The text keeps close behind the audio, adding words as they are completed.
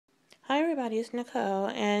everybody, it's Nicole,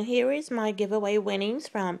 and here is my giveaway winnings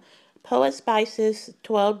from Poetspice's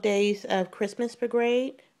 12 Days of Christmas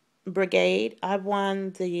Brigade. I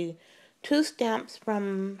won the 2 stamps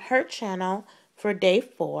from her channel for day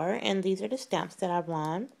 4, and these are the stamps that I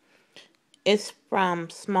won. It's from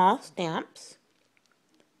Small Stamps,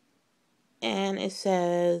 and it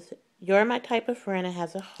says, "You're my type of friend." It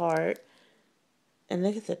has a heart, and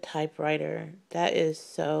look at the typewriter. That is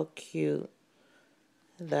so cute.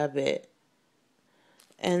 Love it.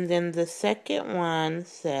 And then the second one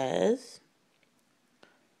says,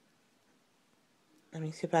 let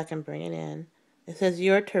me see if I can bring it in. It says,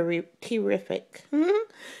 "You're terrific." And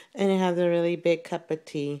it has a really big cup of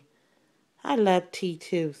tea. I love tea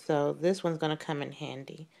too, so this one's going to come in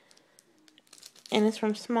handy. And it's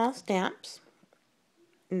from Small Stamps.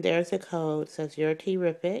 And there's a code. It says, "You're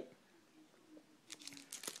terrific."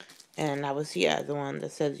 And that was the other one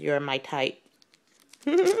that says, "You're my type."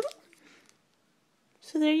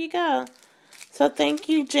 So there you go. So thank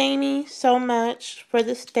you, Jami, so much for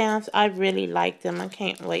the stamps. I really like them. I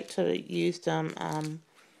can't wait to use them. I'm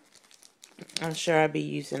sure I'll be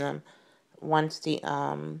using them once the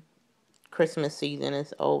Christmas season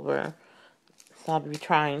is over. So I'll be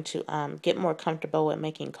trying to get more comfortable with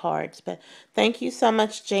making cards. But thank you so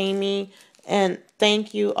much, Jami, and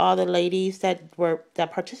thank you all the ladies that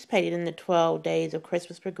participated in the 12 Days of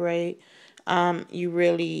Christmas Brigade. You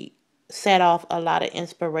really set off a lot of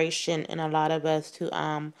inspiration in a lot of us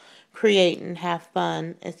to create and have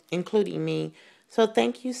fun, including me. So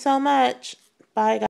thank you so much. Bye, guys.